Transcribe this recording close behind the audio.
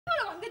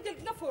nga jël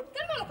nga fóot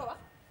kan moo la ko wax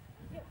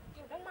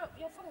yow danga maa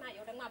yow foog naa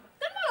yow danga maa bëgg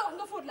kan moo la wax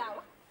nga fóot laa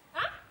wax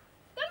ah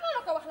kan moo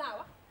la ko wax laa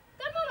wax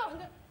kan moo la wax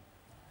nga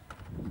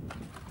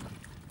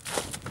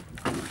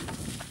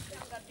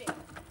yow nga dee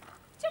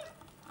cëm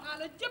maa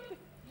la jëpp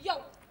yow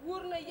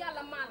wóor na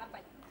yàlla maa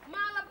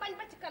la bañ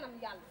ba ci kanam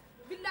yàlla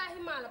billaahi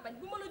maa la bañ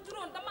bu ma la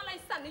juróon dama lay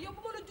sànni yow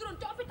bu ma la juróon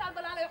ci hôpital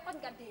ba laa lay xoj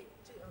nga dee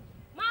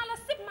maa la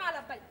sib maa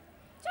la bañ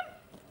cëm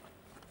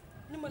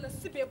ni ma la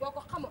sibee boo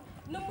ko xamoon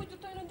na mujj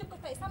tey na njëkk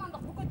tey sama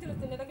ndox bu ko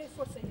jëlate ne da ngay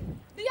forcé yi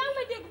di yaa ngi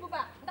may dégg bu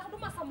baax ndax du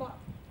ma sa morom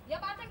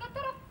yabaate nga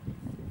torop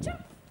cëm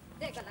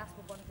déggalaas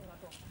bu bon bi nga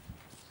toog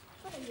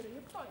sama yére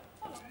yëpp tooy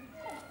xoolal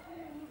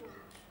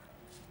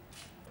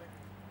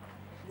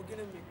mu gën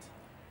a métti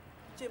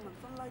ci man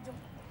fan laa jëm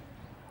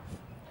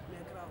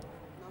mais grave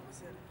naa ko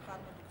seet xaar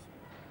ma dugg si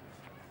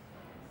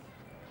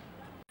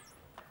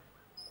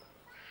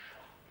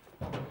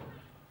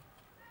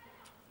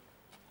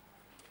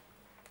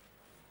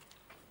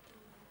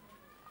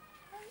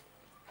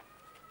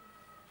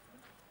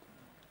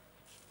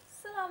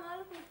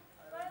salaamaaleykum.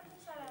 waaleykum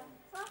salaam.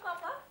 sama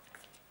papa.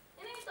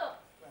 yéen a ngi toog.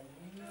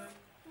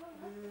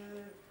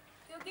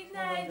 yow gis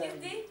naa leen gis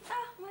di.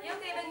 yow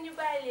kay nag ñu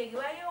bàyyi léegi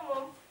waaye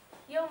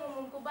yow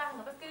moom ku baax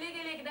nga parce que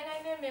léegi dangay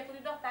nemmeeku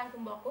di dox tànk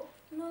mbokk.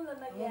 noonu la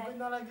nag yaay moom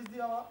naa laa gis di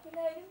yow ah.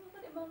 yaay gis nga ko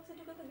de moom sa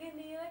dugg ko génn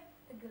yi rek.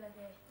 dëgg la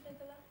yaay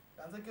dëgg la.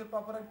 yaa sa kër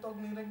papa rek toog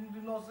nii rek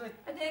di noos rek.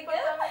 kër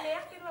papa ma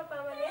neex kër papa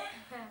ma neex.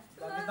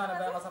 yaa gis naa ne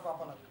bàyyi ma sa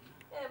papa nag.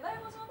 bàyyi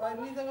ma sama papa waaye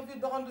nii da nga fi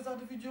doxantu sax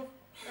di fi jóg.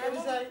 di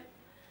saay.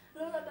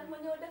 loolu la tax ma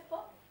ñëw def ko.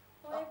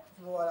 waaye su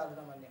ma walaal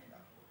dina ma neex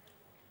daal.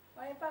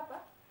 waaye papa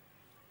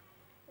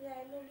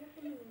yaay loolu yëpp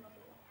indiwul ma ko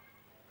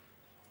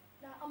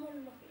daa amul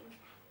ma fi indi.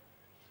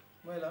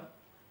 mooy lan.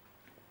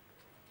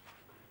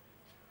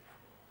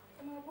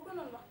 dama bëggoon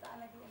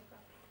waxtaan ak yéen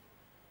papa.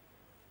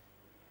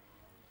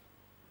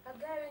 ak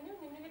gars yi ñu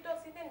ngi toog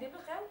si nen di lu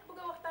xew bëgg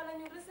a waxtaan ak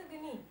ñu rësëg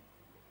nii.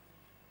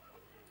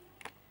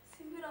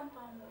 si mbiram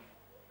Pambo.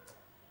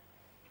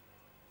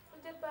 ku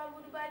jot Pambo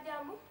du ba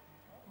jàmm.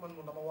 man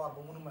moom dama waar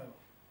ba mënu may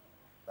wax.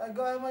 waaye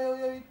gars yi ma yow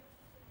it.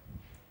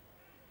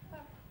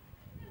 papa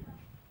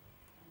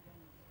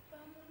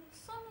Pambo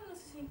sonn na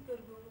si suñu kër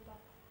googu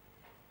papa.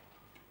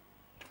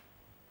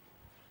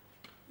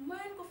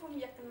 mayoon ko fu mu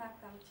yekk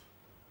nàkkam ci.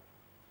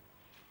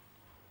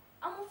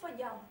 amu fa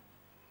jàmm.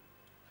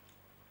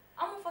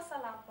 amu fa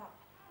salaam papa.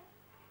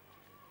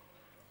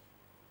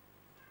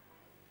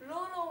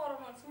 looloo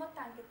waroon suma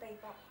tànk tey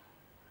papa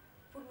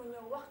pour mu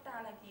ñëw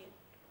waxtaan ak yéen.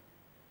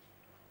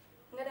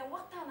 nga dem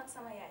waxtaan ak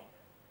sama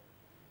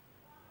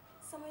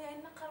yaay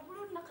naqar bu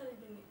dul naqari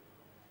bi nit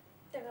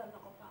tegal na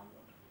ko Pambo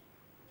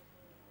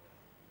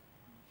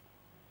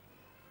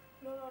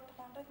looloo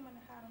taxoon rek ma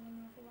ne xaaral ma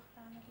ñëw fi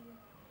waxtaan ak yéen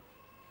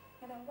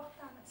nga dem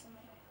waxtaan ak sama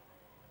yaay.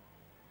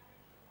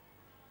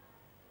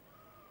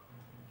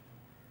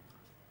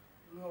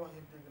 lu nga wax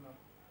yëpp dégg naa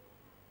ko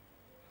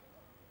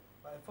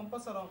waaye fa mu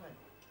pas sa ronxañ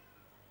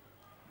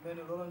mais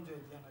ne looloon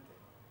jooy jeex na tey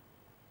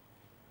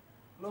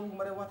loolu bëgg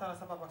ma dem waxtaan ak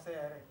sa papa ak sa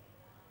yaay rek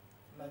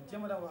la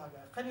jéem a dem wax ak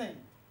gars xëy na yi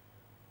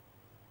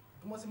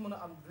du ma si mën a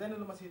am lenn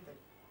lu ma siy teg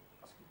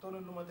parce que toll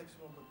lu ma teg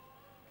suma bët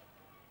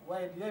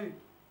waaye yow it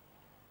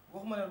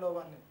waxuma ne loo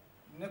wax ne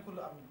nekkul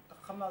lu am te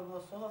xam naa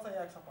loolu soo sa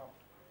yaay ak sa papa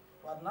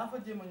waaye dinaa fa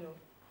jéem a ñëw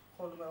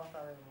xool lu may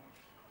waxtaanee moom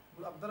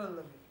bul am dara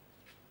la bi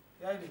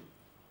yaay di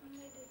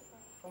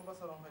foofu ba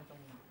sa ronxañ ca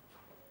moom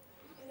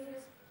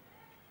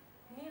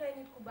nii la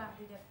nit ku baax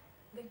di def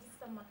nga gis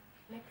sa mag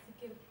nekk si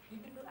kër di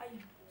dund ay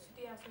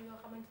situation yoo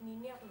xamante ni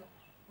neexu la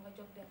nga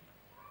jóg dem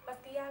parce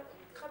que yaa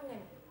xam nga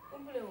ni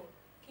umpale woo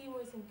kii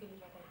mooy seen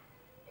kilifa tey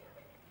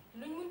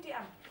luñ munti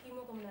am kii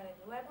moo ko mën a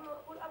régler waaye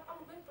bul am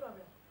amul benn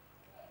problème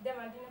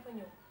demal dina fa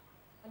ñëw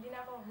man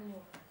dinaa ko wax mu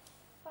ñëw.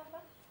 papa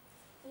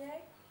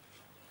yaay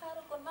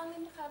xaaral kon maa ngi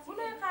leen di xaar. bu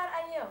may xaar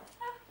añ yow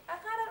ah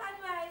xaaral añ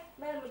waaye.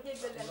 mayal ma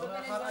jéggal leen ba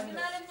beneen yoon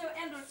dinaa leen ñëw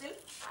indul sil.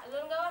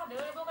 loolu nga wax de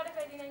loolu boo ko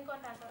defee dinañ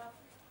kontaan trop.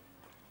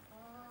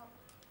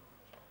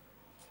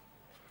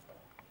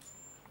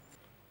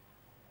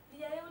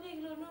 Ndiaye yow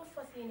léegi loolu noo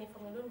fas yéene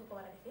foog nga loolu nga ko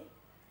war a defee.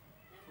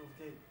 foofu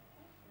tey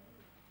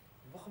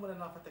boo xam ne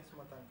naa fa teg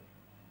suma tànk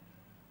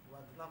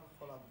waaye dinaa ko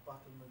xoolaat bu baax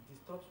te ma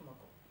gis trop suma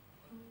ko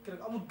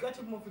keroog amul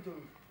gàcce bu ma fa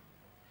jëlul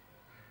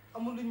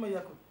amul luñ ma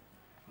yàqut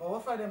ma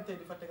war fay dem tey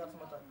di fa tegaat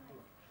suma tànk di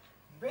wax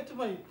bett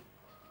ma it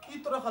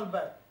kii toroxal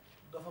bàyyi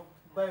dafa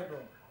bàyyi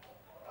doom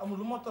amul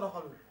lu ma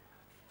toroxalul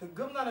te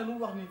gëm naa ne lu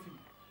mu wax nii fii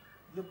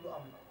yëpp lu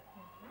am la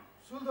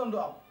suul doon du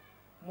am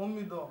moom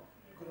mi doom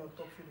ku ñëw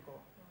toog fii di ko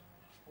wax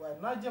waaye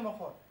naa jéem a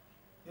xool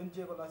yan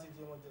jéego naa si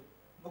jéem a jël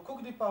ba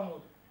kooku di Pambo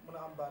mën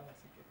a am bànneex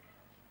si kër.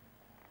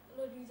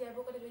 loolu di jaay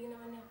boo ko defee dina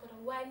ma neex trop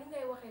waaye ni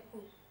ngay waxee ko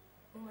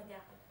mu ma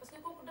jaaxal parce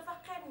que kooku dafa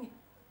xeeb nit.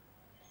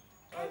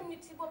 xeeb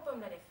nit si boppam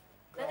la def.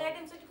 da ngay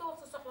dem sa di ko wax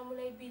sa soxla mu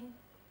lay biñ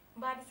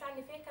mbaa di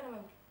sànni fee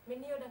kanamam bi mais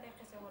ni yow da ngay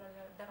xese wala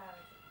dara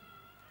rek.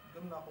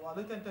 gëm naa ko waaw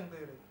luy tëntëng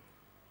day rek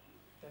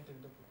tëntëng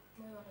dëpp.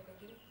 mooy waxee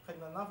dëgg rek. xëy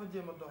na naa fa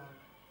jéem a doxal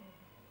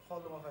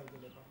xool lu ma fay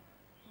jëlee ba.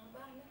 waaw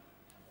baax na.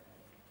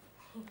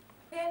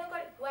 xëy na ko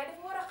waaye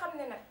dafa war a xam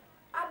ne nag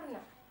àdduna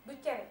du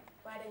cere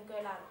waaye waaye dañ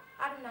koy laal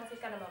àdduna si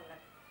kanamam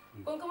nag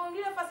kon que moom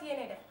li la fas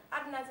yéene def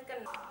àdduna si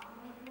kanam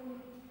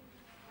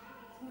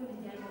su ma di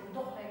jaay moom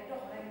dox rek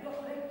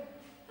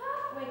ah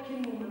waaye kii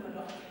moo mën a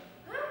dox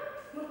ah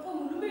man xaw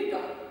ma lu muy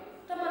dox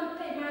te man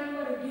tey maa ngi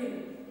war a génn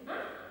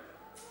ah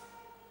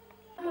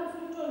man fu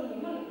mu toll nii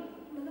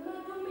man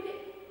damaa doom bi de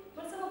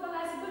man sama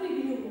bagage yi ba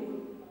léegi ñëwagul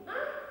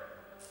ah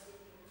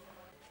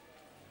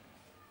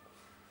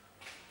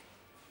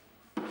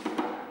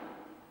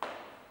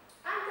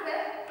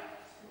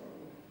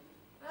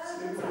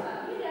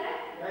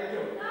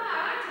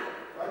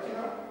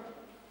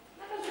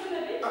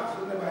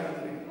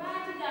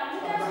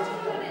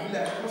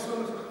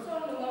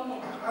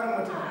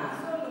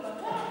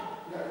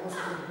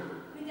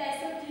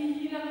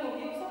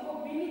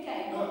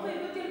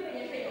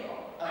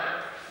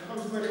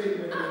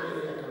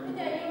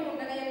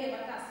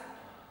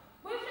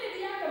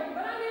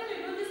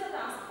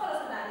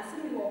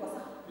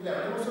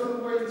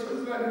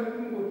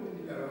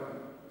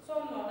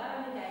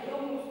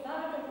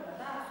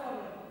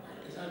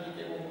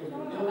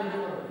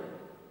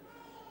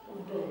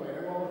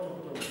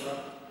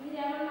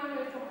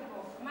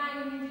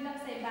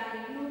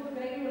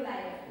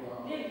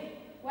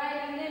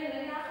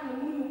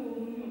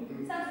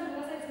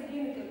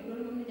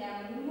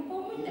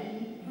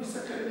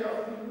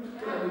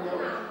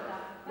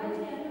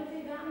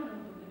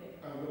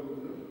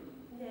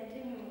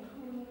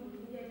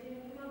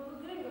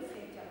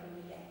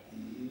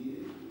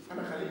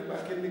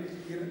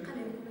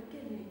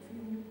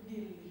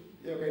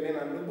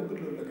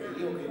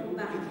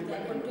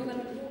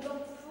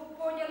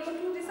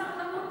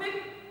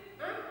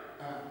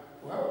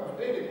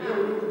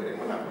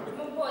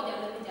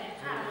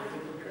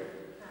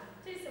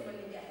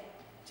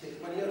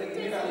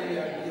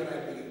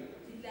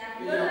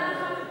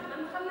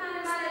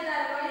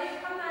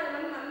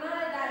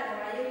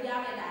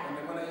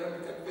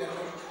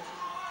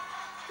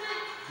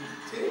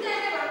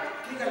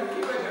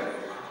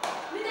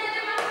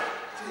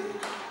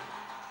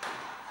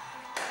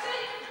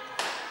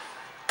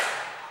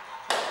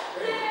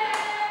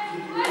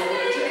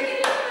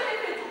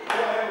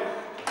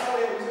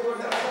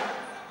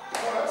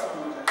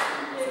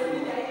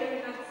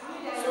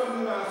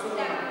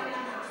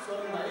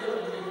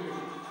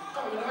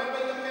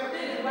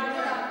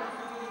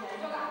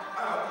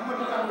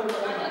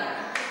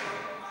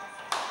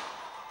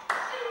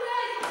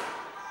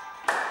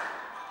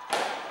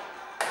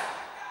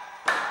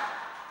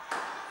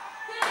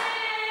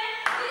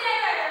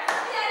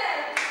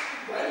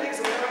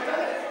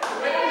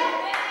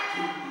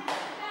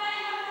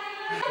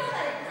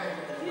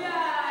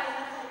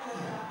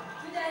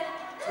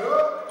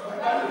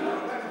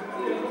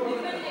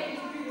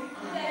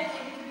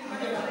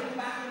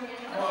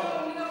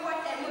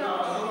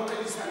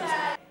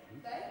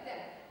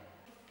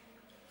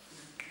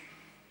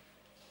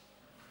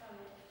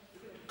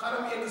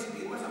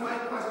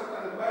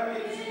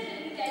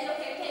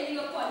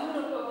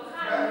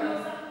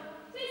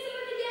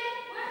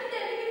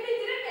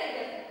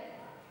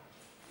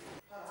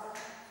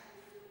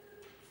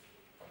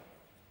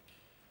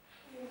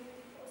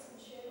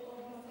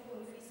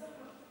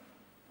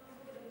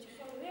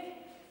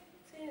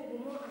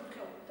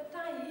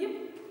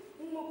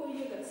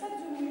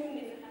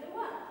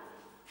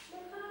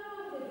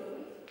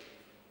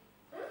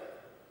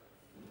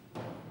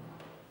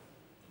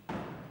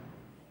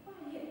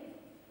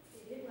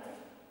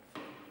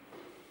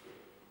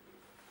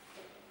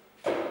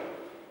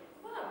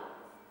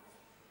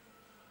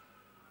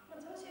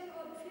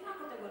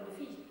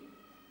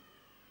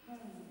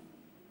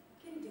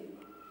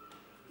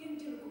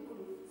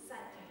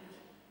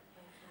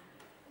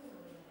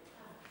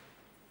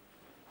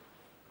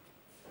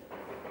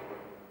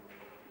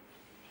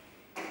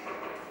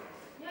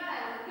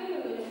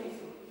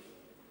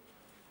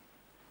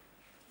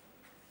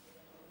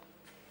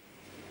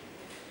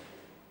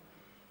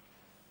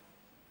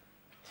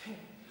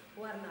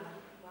war na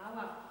la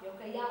waaw yow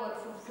kay yaa war a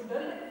fu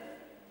dëll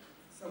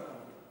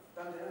salaamaaleykum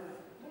tante yaa ngi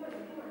bu ma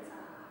def bu ma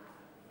saa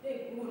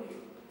dégg nga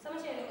sama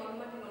chaîne ko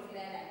ma tegoon fi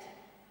lay laaj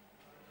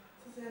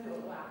sa seen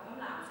doom waaw moom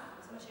laa am sax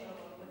sama chaîne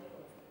ko ma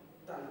tegoon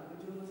tante bu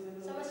jël ma seen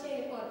doom sama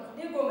chaîne ko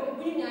déggoo ma de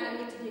bu ñu ñaanal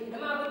ñetti jéegi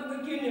damaa bëgg nga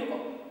génnee ko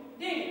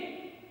dégg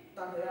nga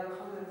tante yàlla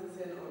xam na ne sa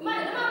seen doom ma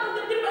ne damaa bëgg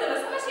nga dimbale ma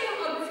sama chaîne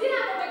ko bi fii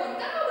laa ko tegoon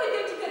kan moo koy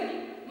jël ci kër gi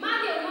maa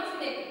ngi yow moo fi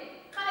nekk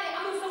xale yi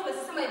amul soxla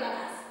si samay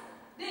bagage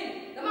dégg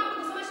nga damaa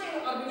bëgg sama chaîne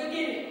ko bi nga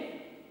génne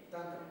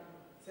tante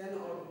seen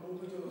or bi bu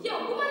ko jëloon yow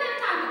bu ma nee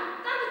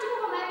tànn ci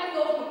boppam laay bañ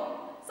nga wax ma ko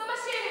sama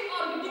chaîne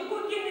or bi di ko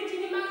génne ci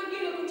ni maa ngi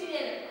génne ko ci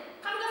yeneen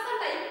xam nga sa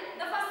ndey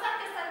dafa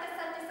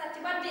sàcc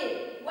ba dee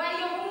waaye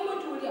yow bu ma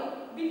tuul yow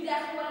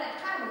billaahi wala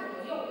xaar ma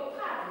yow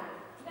xaar ma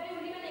nga yow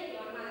li nga nekk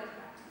yow maa la ci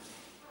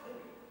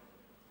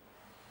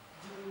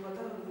jigéen ma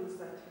dara bu ñu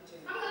sàcc ci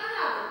xam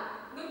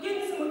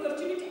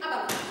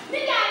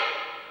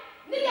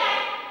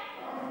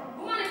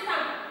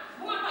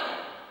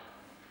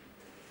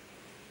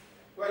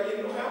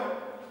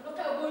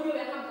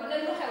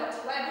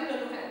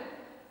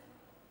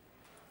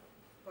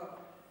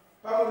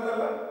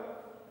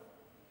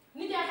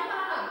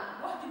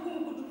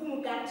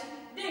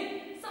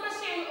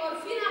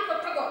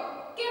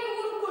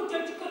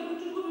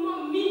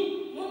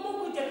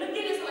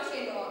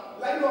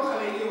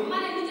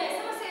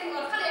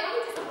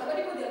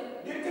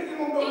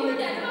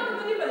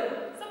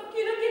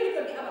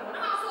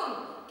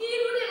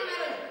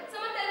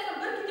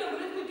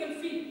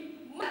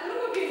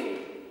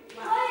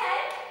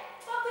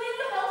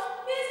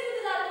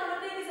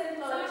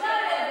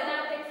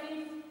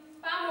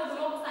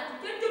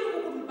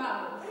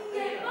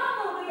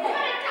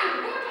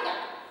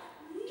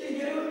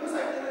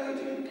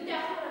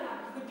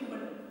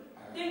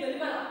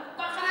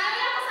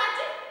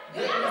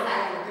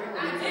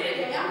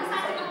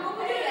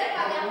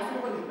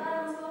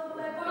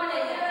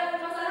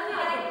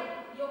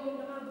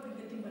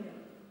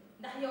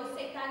yow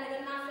seytaane nga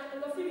naa fekk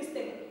nga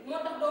filisté moo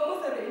tax doo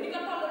mës a rëy ni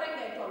nga toll rek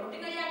ngay toll di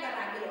nga yàgg a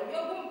ràgg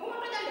yow bu ma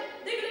tojale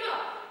dégg li ma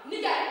wax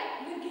nijaay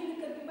nga génn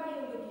kër gi bàyyi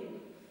nga génn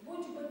boo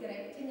ci bëgg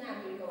rek ci ñaar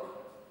yi nga wax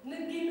na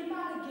génn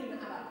baa nga génn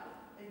alal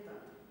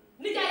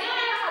nijaay yow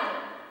lay waxal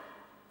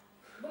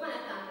bu ma ne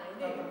tànn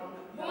dégg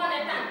bu ma ne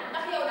tànn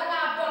ndax yow da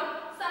ngaa bon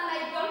sa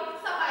ndey bon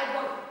sa baay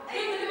bon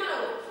dégg li ma la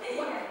wax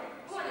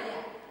bu ma ne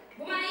yaay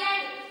bu ma ne yaay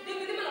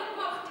dégg li ma la wax bu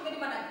ma wax ci nga di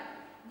ma dagg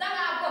da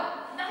ngaa bon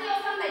ndax yow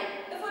sa ndey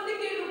dafa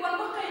liggéey lu bon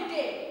ba xëy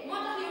dee moo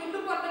tax yow lu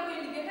bon da koy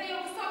liggéey te yow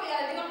bu soobee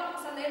yàlla di nga topp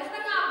sa ndey ndax da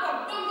ngaa bon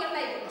doom nga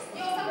ndey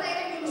yow sa ndey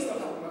rek ñu nuyu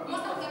moo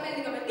tax nga mel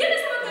ni nga mel génn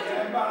sama kër gi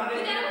dama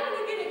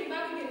nga génne bi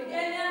maa ngi génne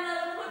jaay ñaanal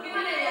ma bi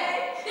ma ne yaay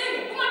dégg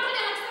bu ma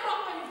tojee nag sa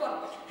roq ñu bon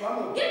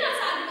génnal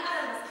saa bi nga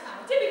alal ma sa xaar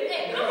ci biir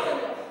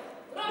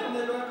romb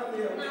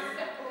naa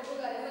fekk ko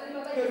bëgg a def ma di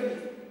ma bañ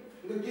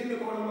nga génne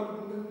ko wala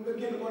nga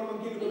génne ko wala ma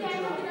génne ko nijaay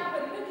wax dinaa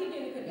bëri na kii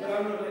génn kër gi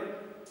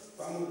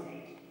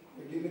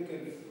nga génne kër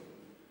gi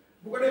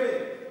bu ko defee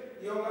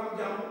yow nga am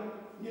jàmm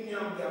ñun ñu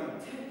am jàmm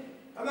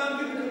xam naa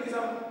génn kër gi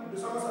sax du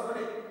sama safa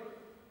de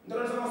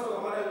ndara sama soga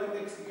ma lay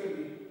nekk si kër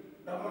gi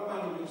ndax man maa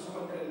ngi ñëw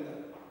sama terrain la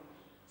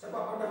sa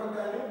papa dafa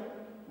gaañu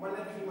ma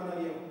nekk fi man ak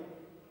yow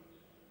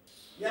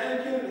yaa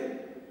ngi génn de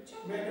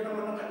mais dina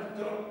ma naqari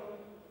trop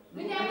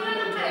nijaay bu la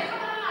naqaree xam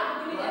nga laa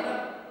bëgg nijaay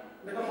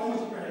ndaka moomu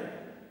si pexe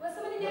waaye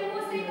sama nijaay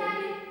moo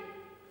seytaane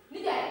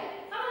nijaay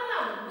xam nga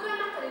laa bëgg bu la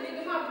naqaree léegi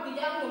damaa bëgg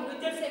yaa moom nga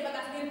jël say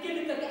bagage ngeen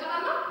génn kër gi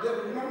avant ma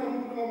déedéet man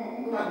moom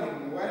maa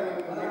génn waaye nag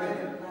maa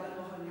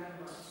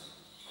ngi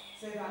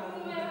seytaane mu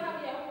may wax ak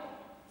yow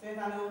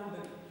seytaane waxul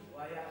dëgg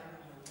waaye yaa xam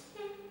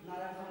naa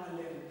leen xamal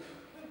leen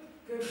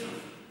kër gi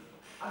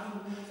aduna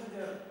bu sa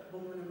jër ba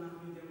mu ne maa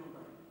ngi jéem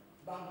a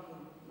baax na kon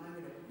maa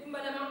ngi dem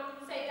dimbale ma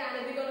seytaane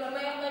bi nga doon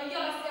may wax nga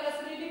yolos yolos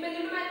ni di mel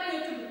ni lu may bañ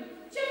a tudd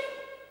ci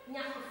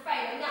ñàkk fay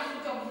la ñàkk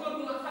jom góor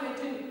bu nga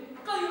xamante ni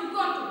xëyul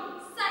gontu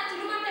sàcc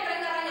lu ma teg rek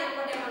nga rañaan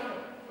ko demal ko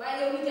waaye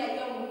yow nijaay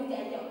yow moom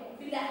nijaay yow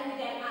billaahi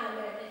nijaay maa la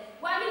mere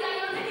waaye nijaay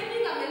yow nekkee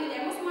nii nga mel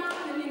nijaay mosuma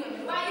xam ne nii nga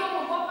mel waaye yow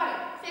moom boo pare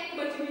fekk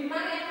ma ci biir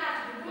maa ngi lay xaar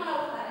ci biir bu ma la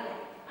wax dara yow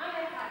maa ngi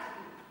lay xaar ci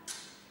biir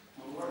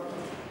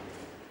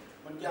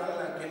man jaaxle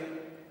naa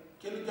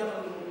kenn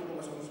jaaxal na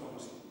ma sama soxna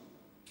si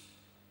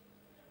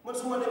man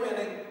su ma demee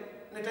rek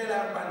ne tey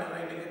laa bànneex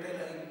rek ne tey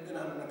laa gën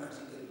a am naqar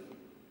si kër gi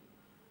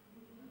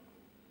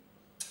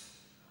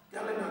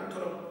jaaxle naa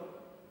trop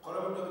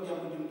xoolal ma doomu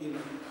jàmm jum génn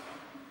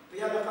te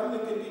yàlla xam ne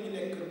kër gi ñu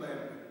nekk kër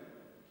bàyyam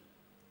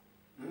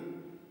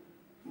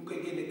mu koy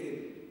génne kër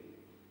gi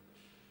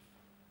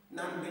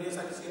naan dañuy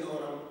sàcc seen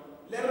oram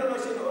leer na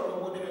seen oram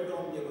boo demee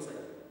doomam jee ko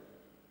sàcc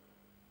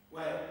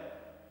waaye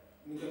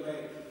ñu koy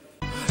bàyyi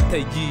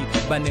tey jii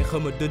bànneex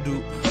xama dëddu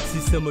si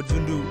sama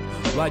dundu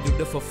waajur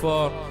dafa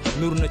foor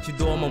nur na ci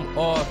doomam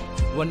or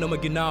wan na ma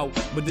ginnaaw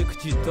ma dëkk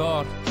ci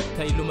toor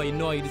tey lu may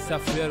nooy di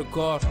saf weeru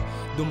koor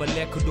du ma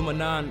lekk du ma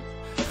naan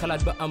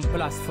xalaat ba am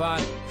place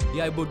faan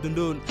yaay boo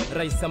dundoon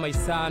rey samay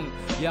saan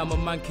yaa ma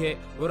manqué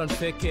waroon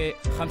fekkee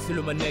xam si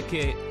lu ma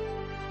nekkee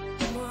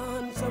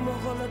man sama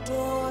xol a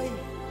tooy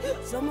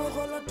sama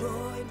xol a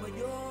tooy ma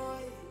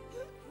jooy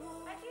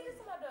ak kii di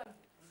sama doom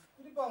ku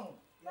di baamu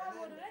Paa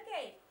Modou la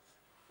kay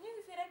ñu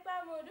ngi fi rek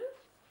Paa Modou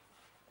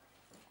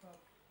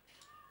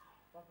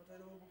papa tey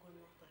dama bëggoon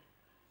ñu waxtaan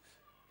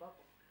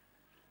papa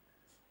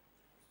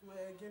suma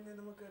yaay génne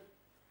dama kër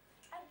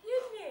ak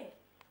génne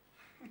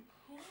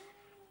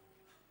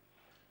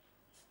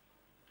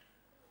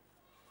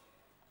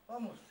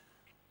baamu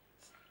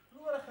lu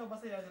war a xew ba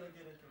sa yaay dina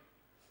génne kër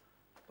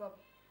papa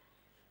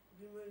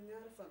bi may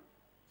ñaari fan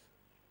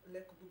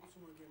lekk dugg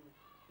suma génne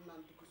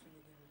naan dugg suma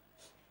génne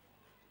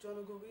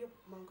coono googu yëpp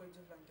maa ngi koy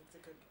jëflante ci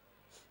kër gi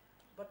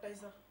ba tey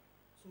sax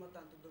suma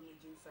tante doon na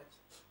jiñ sàcc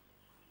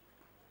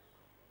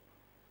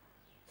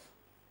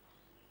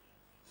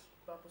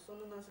papa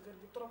sonn naa si kër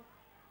gi trop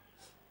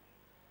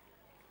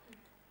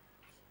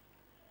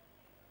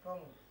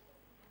baamu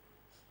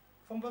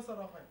fam ba sa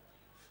roxoy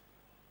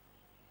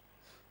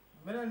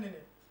meneen ni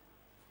ne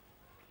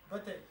ba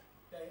tey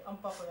yaay am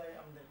papa yaay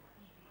am ndey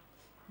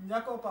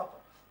ñàkkoo papa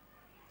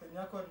te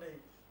ñàkkoo ndey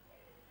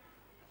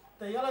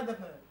te yàlla def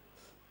na ne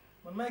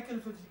man may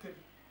kilifa ci kër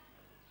gi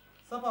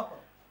sa papa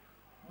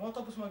moo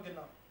topp suma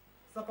ginnaaw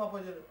sa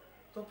papa jële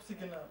topp si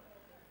ginnaaw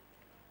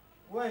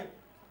waaye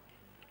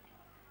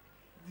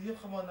di yëpp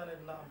xamoon naa ne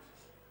dina am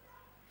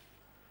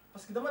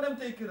parce que dama dem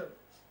tey këram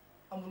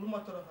amul lu ma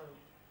toroxal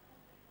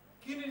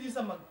kii nit yi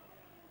sa mag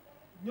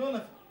ñëw na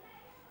fi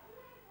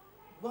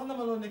wax na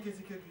ma loo nekkee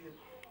si kër gi yëpp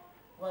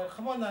waaye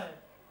xamoon naa ne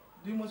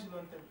lii moo si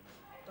doon teg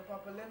te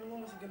papa lenn moo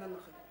ma si gën a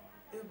naqari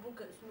et bu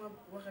ko suma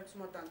waxee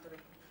suma tante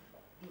rek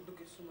mu dugg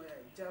suma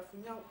yaay jaar fu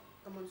ñaaw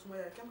te man suma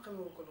yaay kenn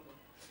xamewu ko lu ko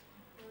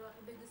wax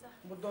dëgg sax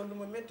mu doon lu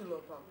ma métti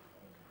loo papa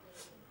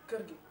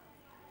kër gi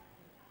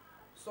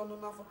sonn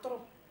naa fa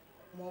trop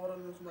moo waral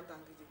ñun suma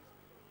tànk ji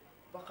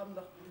ba xam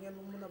ndax di ngeen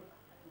ma mën a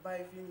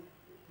bàyyi fii nii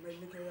may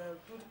liggéeyal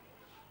tuuti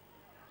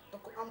te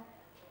ku am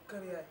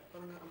kër yaay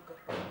wala nga am kër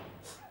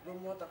loolu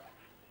moo tax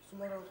su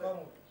ma doon xew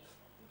baamu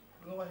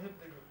lu nga wax yëpp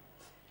dëgg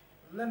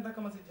lenn rek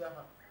ma si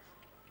jaaxal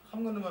xam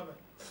nga nu ma mel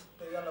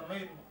te yàlla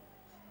mayit ma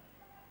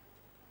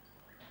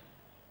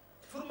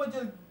ma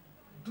jël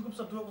dugub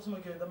sax dugal ko sama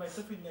kër damay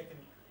sa fi nekk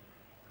nii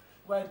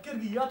waaye kër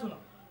gi yaatu na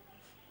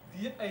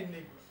di yëpp ay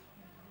néeg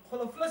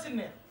xoolal fu la si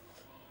neex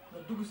nga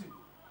dugg si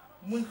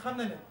muñ xam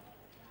ne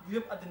di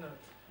yëpp àddina la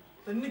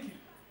te nit ki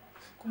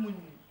ku muñ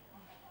nii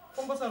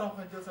foog nga sa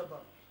ronxoñ jël sa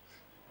bar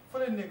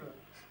fële néeg la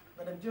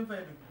nga dem jëm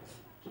fay dugg.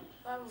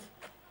 waaw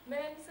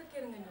mel ni sa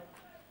kër nga ñëw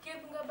kër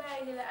bu nga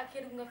bàyyi ni la ak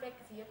kër bu nga fekk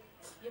si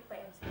yëpp a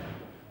yem si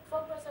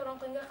foog nga sa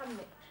ronxoñ nga xam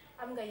ne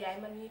am nga yaay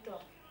man ñuy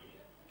toog.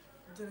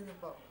 jërëjëf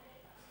Ba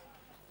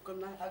kon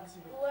naa ngi àgg si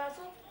biir. waaw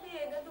soo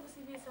xëyee nga dugg si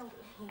biir sangu.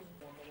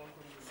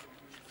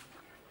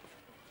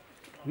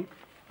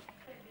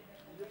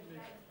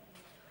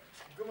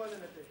 gëmal na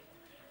ne tey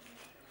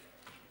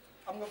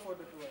am nga foo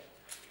dëkk waaye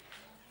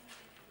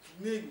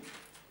néegi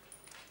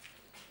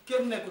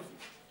kenn nekkul fi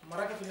ma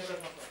rek fi nekkal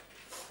ma fa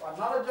waaw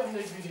naa la jox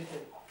néeg bii nii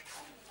tey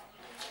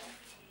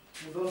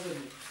mu doon sa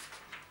néeg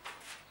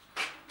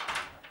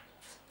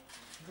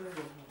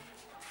jërëjëf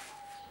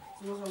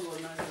su ma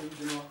sangoon naa ngi leen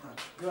dina waxtaan.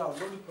 waaw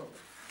loolu ko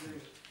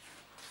jërëjëf.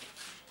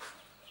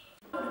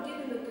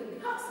 génn na kër gi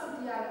ah sant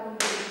yàlla moom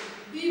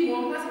bii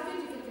moom naa si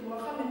fecc moo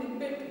xam ne nit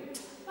bépp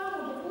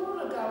Amadou bu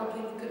waroon a gaaw a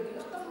génn kër gi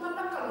ndax dafa ma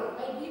lakkaloon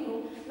ay bii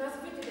moom naa si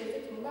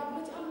fecc mu mbaa dama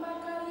ci am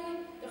baakaar yi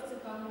jaxase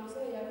paa moom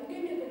sama yaay bu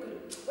génnee ko kër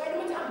waaye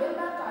dama ci am benn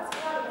baakaar si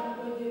yàlla dama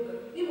koy jéggal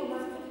bii moom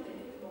naa si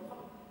fecc moom xam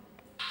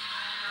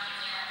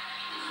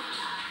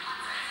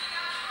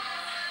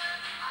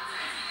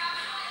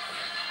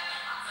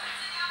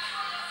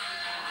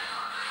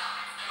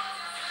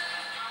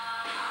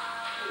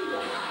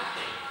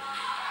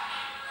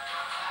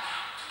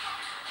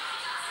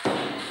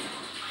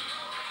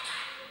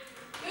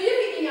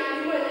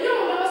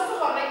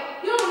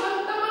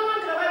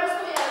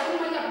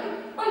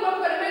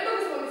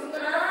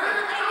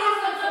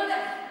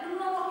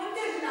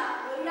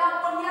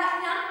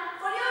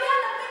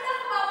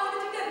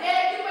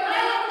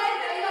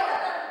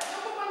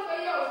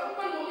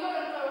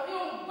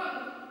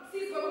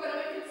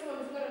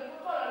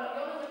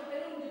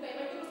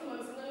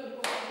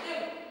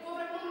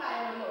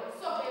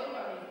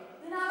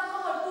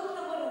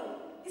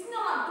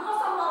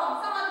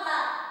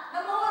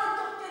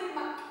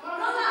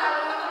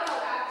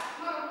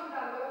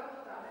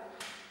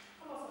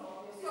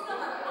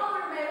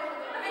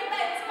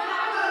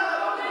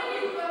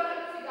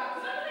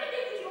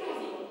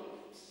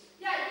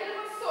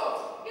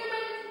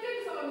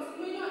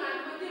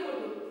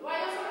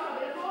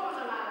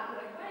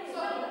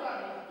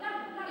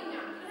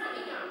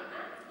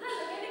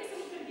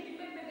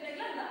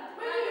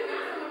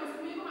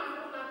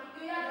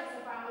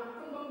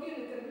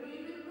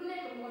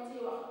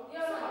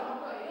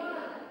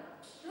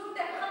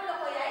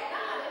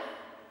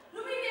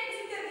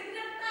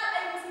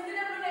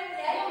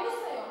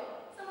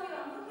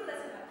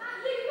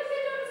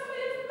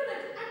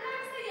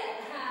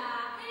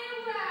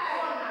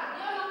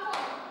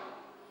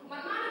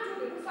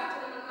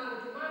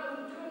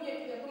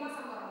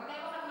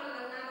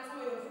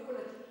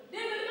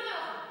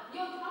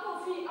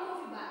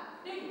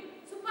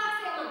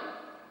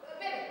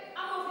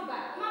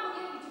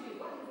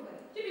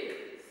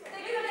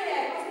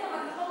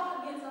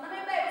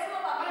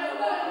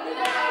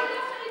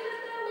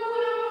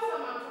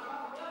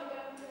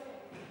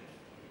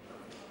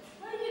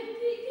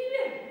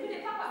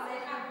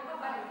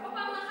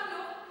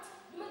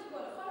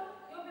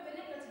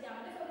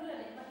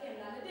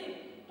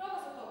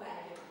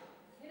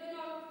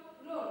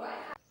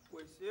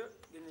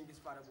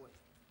Fada boy.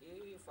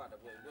 Fada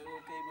boy. Boy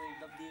okay boy.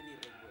 Dab diri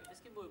rek boy.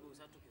 Est-ce que boy bu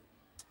sa tukki?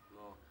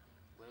 Non.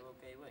 Boy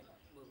okay boy.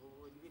 Boy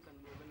boy bi kan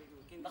boy ba legi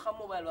ken. Ndax xam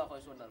mobile ba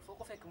koy sonal.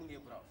 Foko fekk mu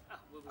ngi browse. Ah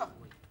boy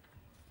boy.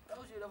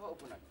 Browse yi dafa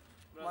ëpp nak.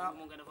 Browse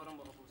mo nga dafa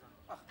rombo ko sax.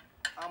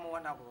 Ah mo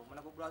wana ko.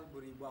 Manako browse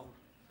bari baaxul.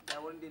 Da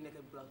won di nek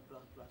browse.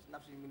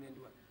 Nafs yi ngi len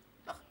di wax.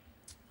 Ndax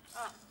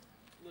ah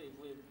boy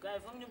boy gaay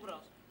fam ñu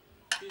browse.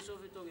 Fi so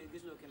fi toge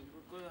gis lo ken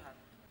ko yo hat.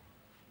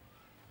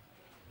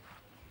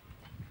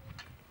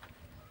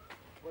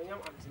 Boy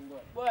ñam am sin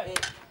boy. Boy,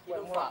 boy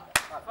mo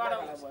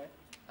Fada boy.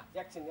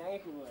 Jackson yaa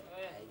ngi ko boy.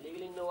 Léegi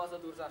lañ no wasa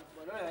dur sax.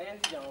 Boy no yaa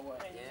ngi ci jàmm boy.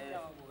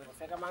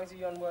 Fekk maa ngi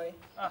si yoon boy.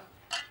 Ah,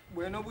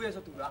 boy no buye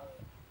sa tur la.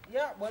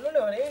 Ya, boy loolu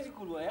la yaa ngi si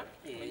cool boy ah.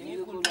 Ñu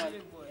ngi cool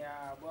boy.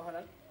 Ya, boo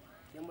xolal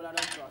dem la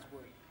doon cross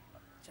boy.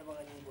 Ca ba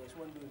nga ñi boy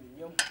suma ndoom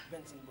yi ñoom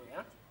Benson boy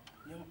ah.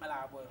 Ñoom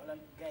ala boy xolal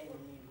gaay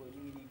ñi boy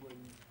ñu ngi nii boy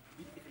ñi.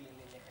 Bi def leen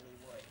nekk nii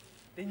boy.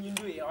 Te ñu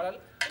ndoy xolal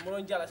mo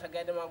doon jàll sa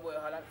gaay dama boy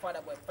xolal Fada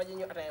boy faji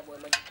ñu atay boy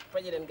man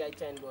faji leen gaay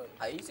chain boy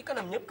ay si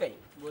kanam ñëpp kay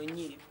boy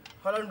ñi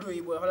xolal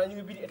ndoy boy xolal ñu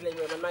ngi bidi et lay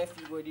boy man maa ngi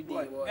fi boy di dee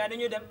boy gaay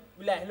dañu dem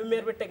billahi lu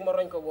meer bi teg ma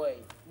roñ ko boy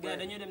gaay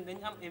dañu dem dañ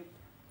am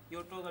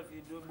yow toogal fi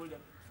do bul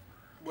dem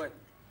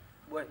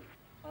boy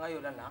nga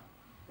yow lan la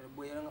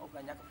boy yow nga ëpp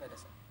la ñàkk fayda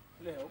sa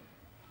lu yow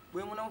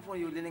boy mo na ma fo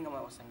yow leneen nga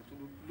ma wax sang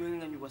tudu do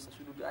nga ñu wassa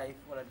su du ay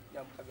wala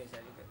jam affaire sa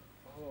li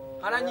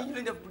xana ñi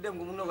ñu def du dem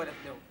nga mëno ko def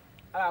dew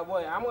ah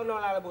boy am nga noonu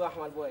laa la bëgg a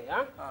xamal boy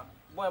ah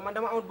boy man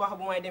dama amul baax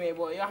bu may demee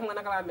boy yoo xam nga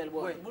naka laa mel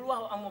boy bul wax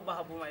amul baax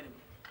bu may dem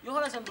yoo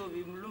xoolal sa doo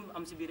bi lu mu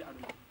am si biir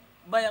aduna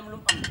bayam lu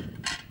mu am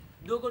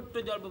doo ko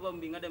tojal boppam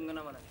bi nga dem nga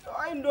na ma la.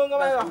 ay ndoo nga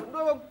may wax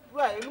ndoo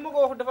waaye lu ma ko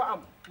wax dafa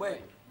am. boy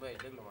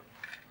déglu ma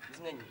gis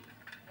nga ñi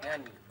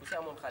ñaan ñi ku si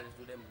amoon xaalis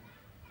du dem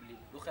li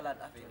du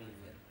xalaat affaire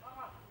yi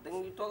da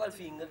nga toogal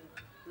fii nga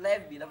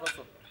live bi dafa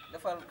sot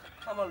dafa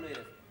xamal looy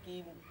def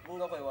kii mu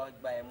nga koy wax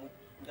bàyyi mu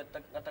nga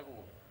takk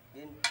ko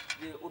ngeen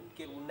ut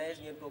kër bu nice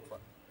ngeen toog fa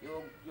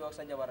yow ak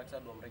sa jabar ak sa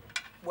doom rek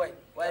boy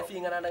waaye fii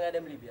nga naan da nga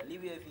dem Libya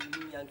fii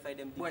nit ñaa ngi fay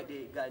dem di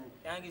dee gaañu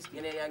yaa ngi gis kii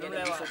ñeneen yaa ngi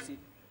dem di sof si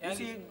ñu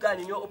si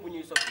gaañu ñoo ëpp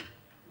ñuy sof si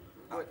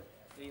boy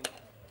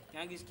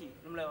yaa ngi gis kii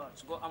lu mu lay wax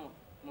su ko amul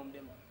moom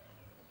dem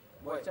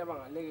boy ca ba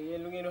nga léegi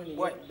yéen lu ngeen wax nii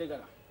boy dëgg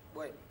la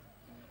boy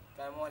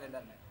kay moo leen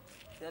dal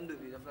seen dëgg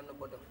bi daf la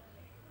nëbb dof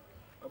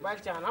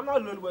bàyyi caaxaan xam naa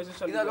loolu booy si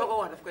sol dina loo ko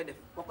wax daf koy def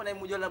boo ko ne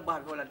mu jël la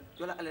baax bi wala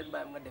jël aleen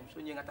bàyyi nga dem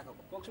soo ñëwee nga takk ko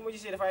kooku su ma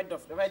gisee dafay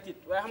dof dafay tiit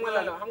waaye xam nga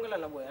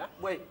lan la booy ah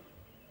boy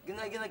gis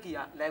nga kii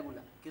laygu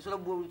la kii su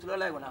la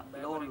laygu la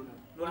la woon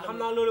loolu xam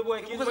naa loolu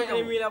booy kii su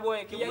ennemi la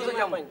booy kii yàgg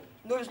na bañ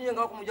loolu su ñëwee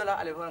nga wax ko mu jël la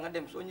aleen wala nga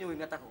dem soo ñëwee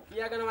nga takk ko kii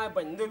yàgg na may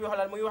bañ ndóol bi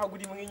xoolal mu ngi wax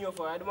guddi mu ngi ñëw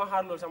fa waaye du ma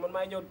xaar loolu sax man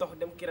maay ñëw dox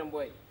dem kiram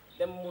booy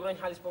dem mu roñ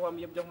xaalis boppam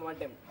yëpp jox ma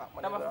dem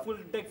dama ful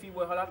dëgg fii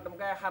booy xoolal dama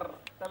koy xar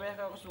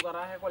tabeexee ko suukar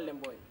raaxee ko lem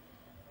booy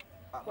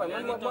boy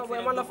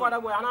man la fooda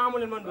boy xanaa xamu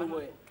leen man du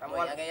boy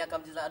yaa ngi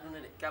yàkkam ci sa àdduna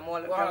de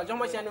waaw jox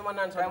ma seen bi ma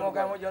naan sa kay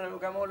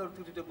moo loolu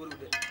tuuti te bëriwul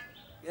de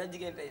dina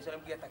jigéen tey soo leen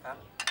buggee takka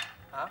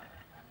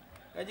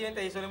nga jigéen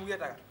tey soo leen buggee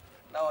takka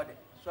daawa de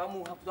soo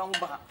amu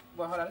baxa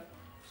boy xoolal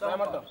soo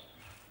ma dox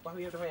wax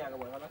bi yëpp dafa yàgg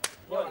boy xoolal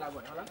wala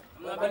boy xoolal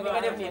kon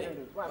nga def nii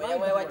de yaa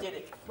may wàccee de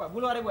waaw bu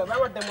loore boy ba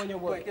ma dem mo ñëw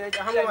boy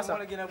xam nga ma sax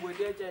la gën a boy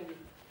tey ceen bi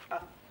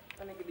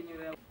nekk di ñu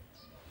reew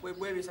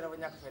boy bi sa dafa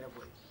ñàkk fay def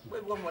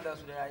boy bu wax ma daa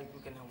su dee ay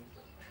kenn xamul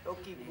donc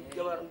kii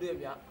jabaram ndóoyam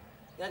bi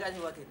yaa ngi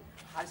waa kër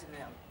xaalis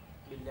dina am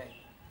billahi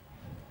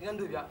di nga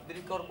ndóoy bi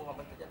diri kawar boo xam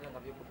parce que jàpp nga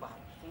yëpp baax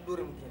suñu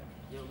dóore mu kii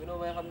yow gënoo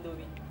may xam ndóoy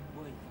bi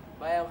booy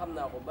bàyyam xam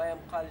naa ko bàyyam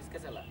xaalis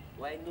kese la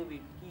waaye ndóoy bi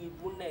kii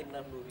bu nekk na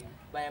ndóoy bi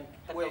bàyyam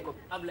takkal ko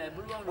Ablaye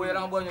bul wax booy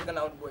la boo ñu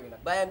gannaaw booy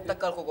nag bàyyam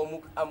takkal ko mu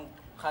am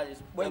xaalis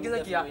booy gis nga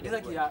kii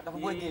dafa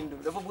bëgg génne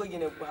ndóoy dafa bëgg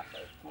génne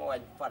ma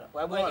waaj fada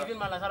waaye booy fi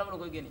man la sax dama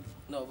koy génne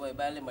non booy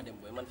bàyyi leen ma dem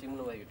booy man fii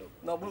mënu ma yu toog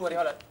non bul wari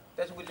xoolal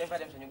tey su guddi dañ fay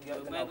dem sañu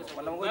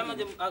man dama koy ma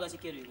dem aga si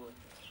kër yi booy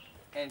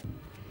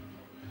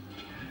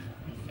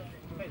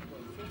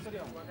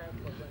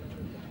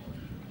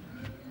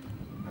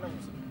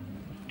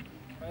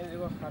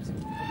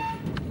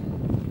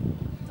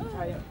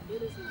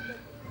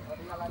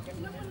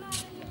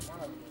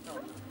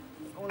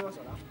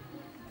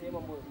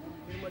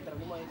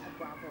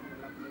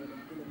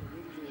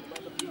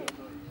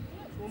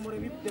mo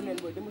rewi dem len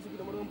boy dem ci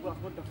dama doon wax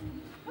ba dof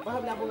ba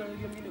xam naa bëgg nga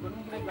yëm ko nu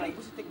mu lay bàyyi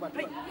bu ci teg baat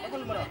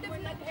defal ma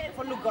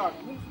defal lu gaaw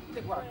bu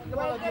teg baat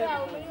dama la jël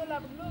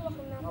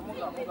mo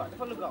gaaw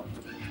defal lu gaaw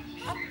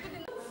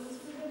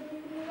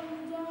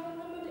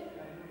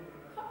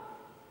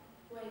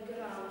way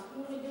garaaw mu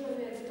ngi jël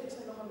weer bi teg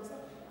sa loxo bi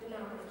sax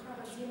dinaa ko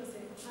xaaral jéem a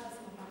seet xaalis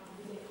ma bàtt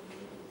bi nekk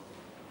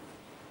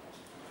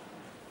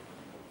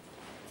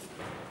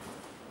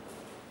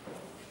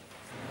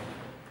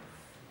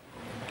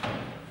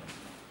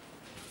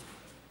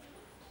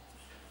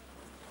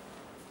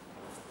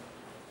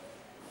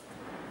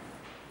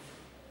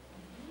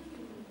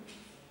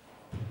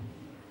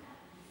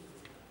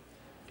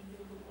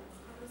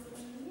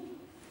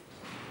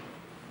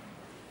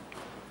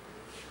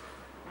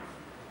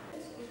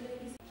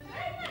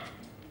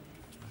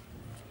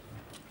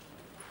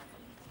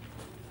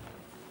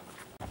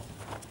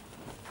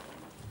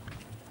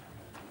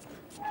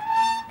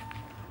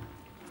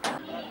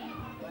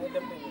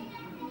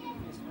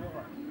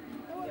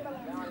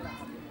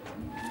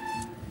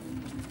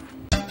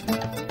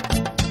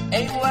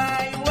Ay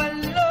way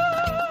wallo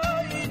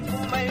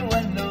may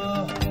wallo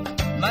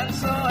man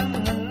son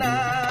na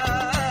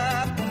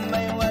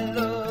may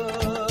wallo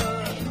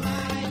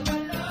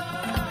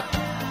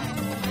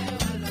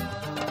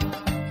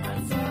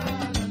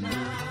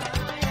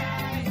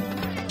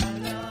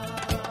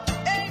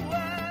ay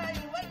way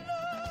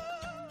wallo man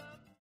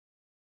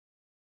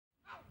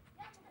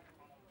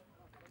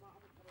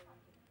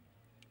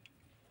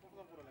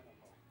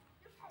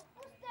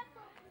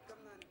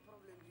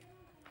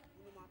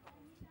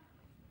son na ay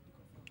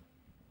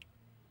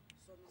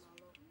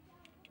way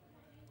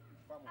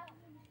wallo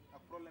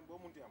ak problème boo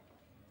munti am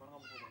war nga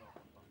ko mën a wax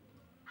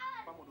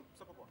Pa Modou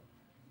sa papa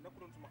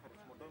nekkuloon suma xarit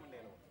suma doomu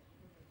ndey la woon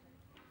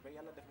ba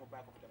yàlla def ma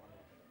bàyyi ko fi dem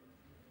Amérique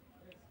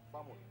Pa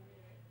Modou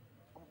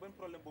am benn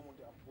problème boo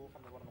munti am boo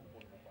xam ne war nga ma ko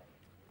mën a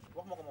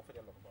wax ma ko ma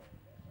fajal la ko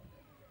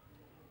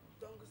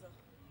donc sax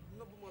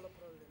nëbbu ma la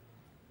problème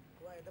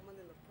waaye dama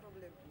ne la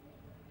problème bu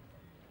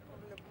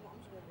mu am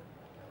suma bopp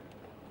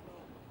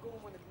non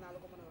gëmuma ne dinaa la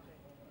ko mën a waxee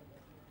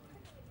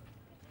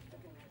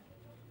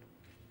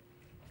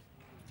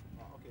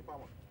ok Pa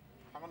Modou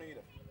xam nga nu ñuy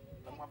def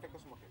danga maa fekk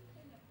suma kër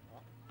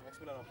nga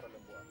expliqué ma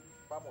problème bu am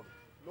Pa Modou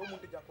loo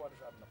munti jànkuwaate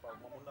sa àdduna Pa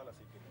ma mun naa la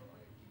si kër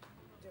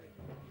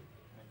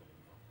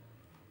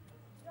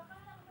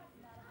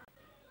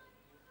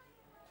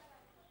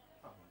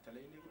télé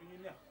yi léegi du ñuy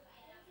neex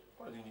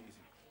xoolal li ñuy gis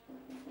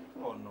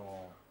oh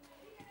non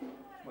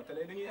sama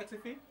télé dañuy egsi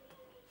fii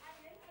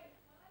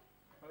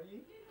wala yi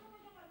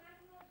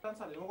tan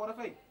sali dama ko war a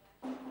fay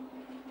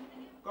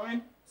come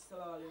in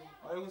salaamaaleykum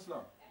waaleykum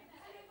salaam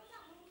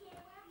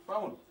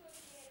Pamoul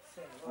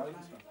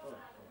waaleykum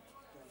salaam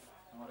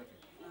ama rek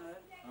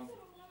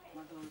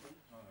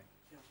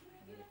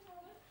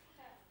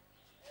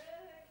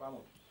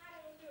Pamoul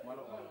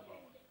malo Pamoul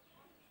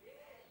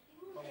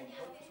Pamoul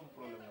xool fi sama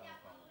problème la am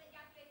Pamoul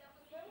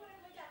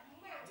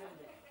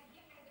jërëjëf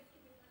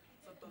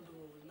sa tontu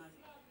boobu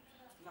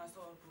naa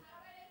sawar pour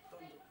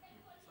tontu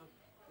sa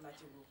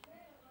laajte boobu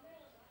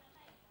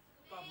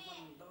papa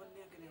man dafa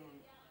nekk ne woon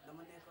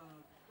dama nekk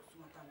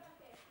suma tante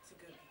si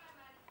kër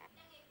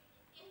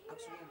gi ak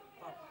suma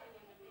papa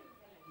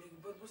léegi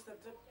bër bu set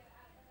rek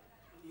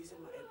lii si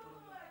ma ay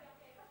problème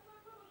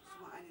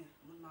suma añee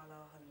mën naa la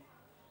waxal ne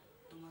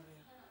duma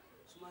reer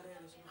suma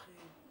reeree suma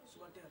xëyee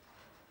suma teel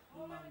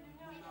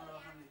mën naa la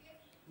waxal ne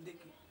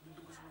ndekki du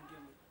dugg suma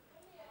gémmiñ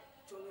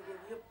coono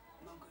boobu yëpp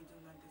maa ngi koy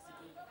jëflante si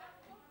kër gi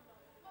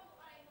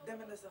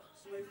deme na sax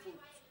su may fóot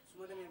su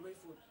ma demee bay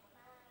fóot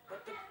ba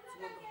tëb su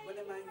ma dox ba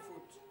ne maa ngi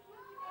fóot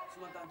su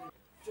ma tante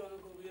coono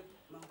boobu yëpp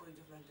maa ngi koy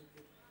jëflante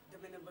kër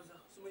deme na ba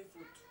sax su may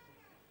fóot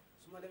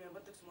su ma demee ba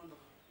teg suma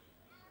ndox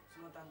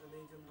suma tante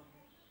day jël ndox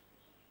mi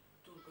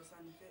tuur ko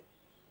sànni fee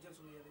jël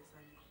suma yére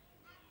sànni ko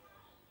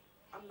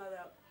am na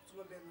daal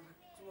suma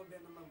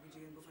benn mag bu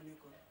jigéen bu fa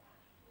nekkoon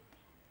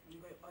ñu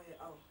koy ooyee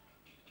aw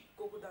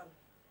kooku daal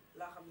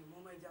laa xam ne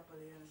moo may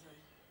jàppale yenn saa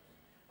yi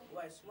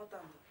waaye suma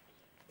tante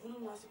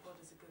mënul maa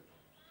supporter si kër gi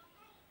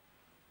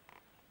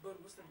bër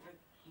bu set rek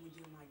mu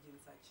jël maa jën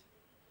sàcc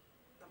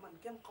te man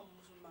kenn xam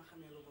musul maa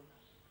xamee lu bon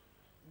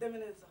deme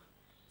neen sax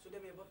su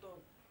demee ba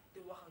toog di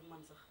wax ak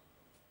man sax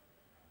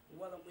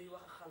wala muy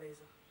wax ak xale yi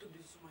sax tudd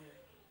suma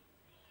yaay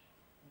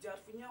jaar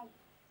fu ñaaw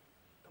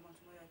te man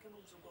suma yaay kenn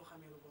musul koo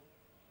xamee lu bon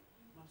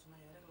man suma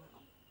yaay rek la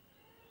am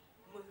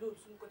man loolu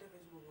suñ ko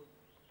defee suma bopp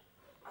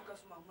aka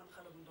suma man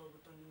xale bu ndaw bu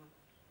toll ni man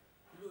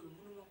loolu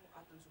mënuma ko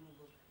àttan suma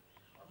bopp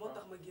moo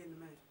tax ma génn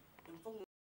may foog